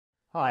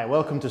Hi,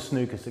 welcome to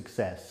Snooker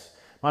Success.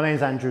 My name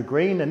is Andrew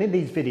Green, and in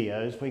these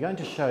videos we're going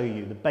to show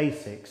you the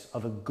basics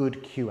of a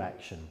good cue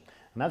action.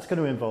 And that's going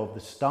to involve the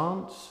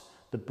stance,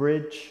 the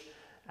bridge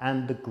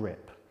and the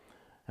grip.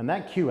 And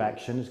that cue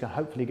action is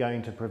hopefully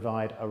going to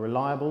provide a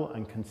reliable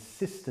and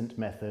consistent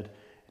method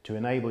to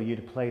enable you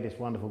to play this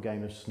wonderful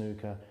game of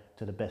snooker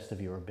to the best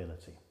of your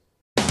ability.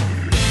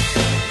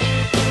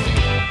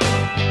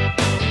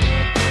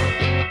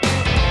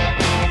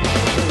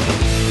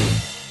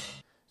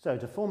 So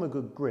to form a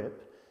good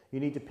grip, you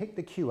need to pick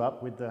the cue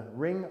up with the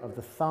ring of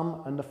the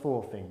thumb and the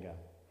forefinger.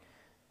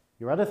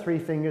 Your other three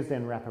fingers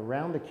then wrap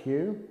around the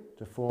cue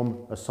to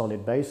form a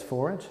solid base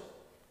for it.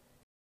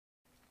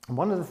 And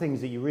one of the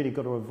things that you really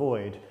got to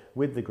avoid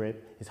with the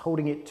grip is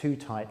holding it too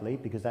tightly,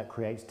 because that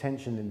creates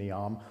tension in the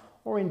arm,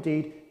 or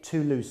indeed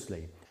too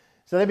loosely.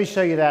 So let me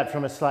show you that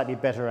from a slightly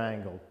better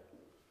angle.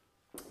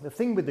 The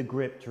thing with the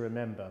grip to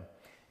remember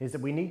is that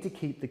we need to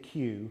keep the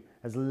cue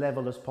as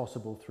level as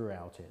possible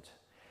throughout it.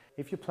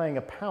 If you're playing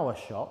a power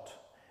shot,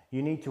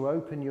 you need to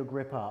open your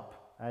grip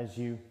up as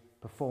you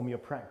perform your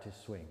practice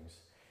swings.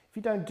 If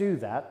you don't do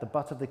that, the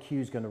butt of the cue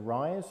is going to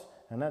rise,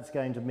 and that's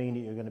going to mean that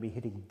you're going to be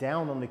hitting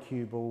down on the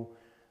cue ball,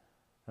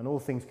 and all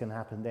things can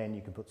happen then. You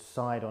can put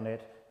side on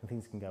it and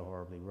things can go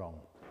horribly wrong.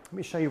 Let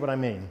me show you what I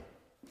mean.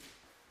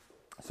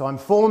 So I'm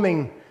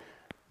forming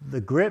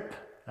the grip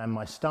and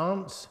my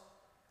stance,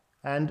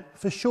 and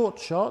for short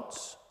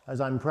shots,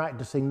 as I'm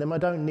practicing them, I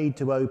don't need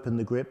to open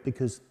the grip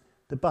because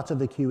the butt of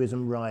the cue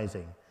isn't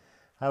rising.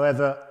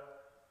 However,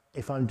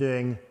 if I'm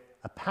doing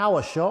a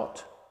power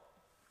shot,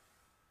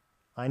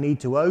 I need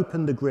to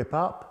open the grip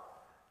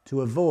up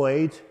to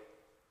avoid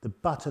the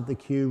butt of the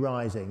cue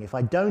rising. If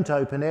I don't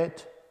open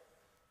it,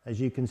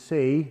 as you can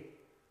see,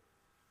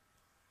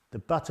 the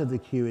butt of the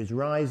cue is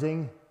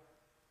rising,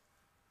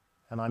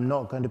 and I'm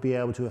not going to be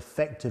able to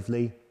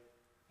effectively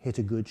hit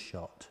a good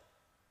shot.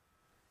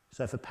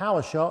 So for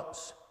power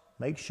shots,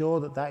 make sure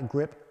that that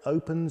grip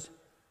opens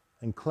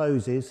and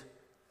closes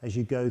as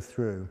you go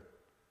through.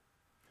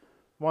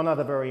 One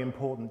other very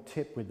important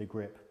tip with the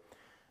grip: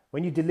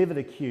 when you deliver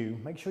the cue,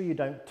 make sure you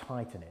don't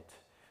tighten it.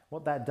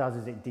 What that does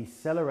is it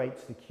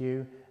decelerates the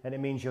cue, and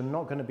it means you're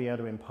not going to be able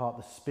to impart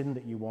the spin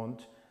that you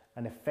want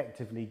and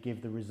effectively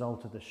give the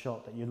result of the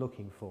shot that you're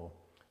looking for.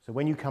 So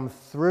when you come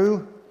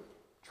through,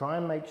 try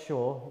and make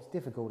sure, it's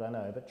difficult I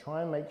know, but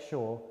try and make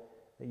sure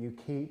that you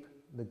keep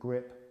the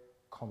grip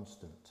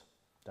constant.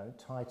 Don't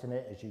tighten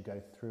it as you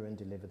go through and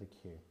deliver the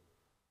cue.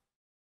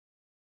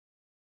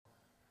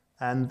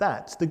 And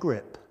that's the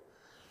grip.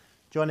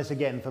 Join us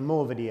again for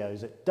more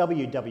videos at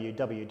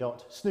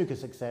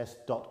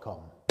www.snookersuccess.com.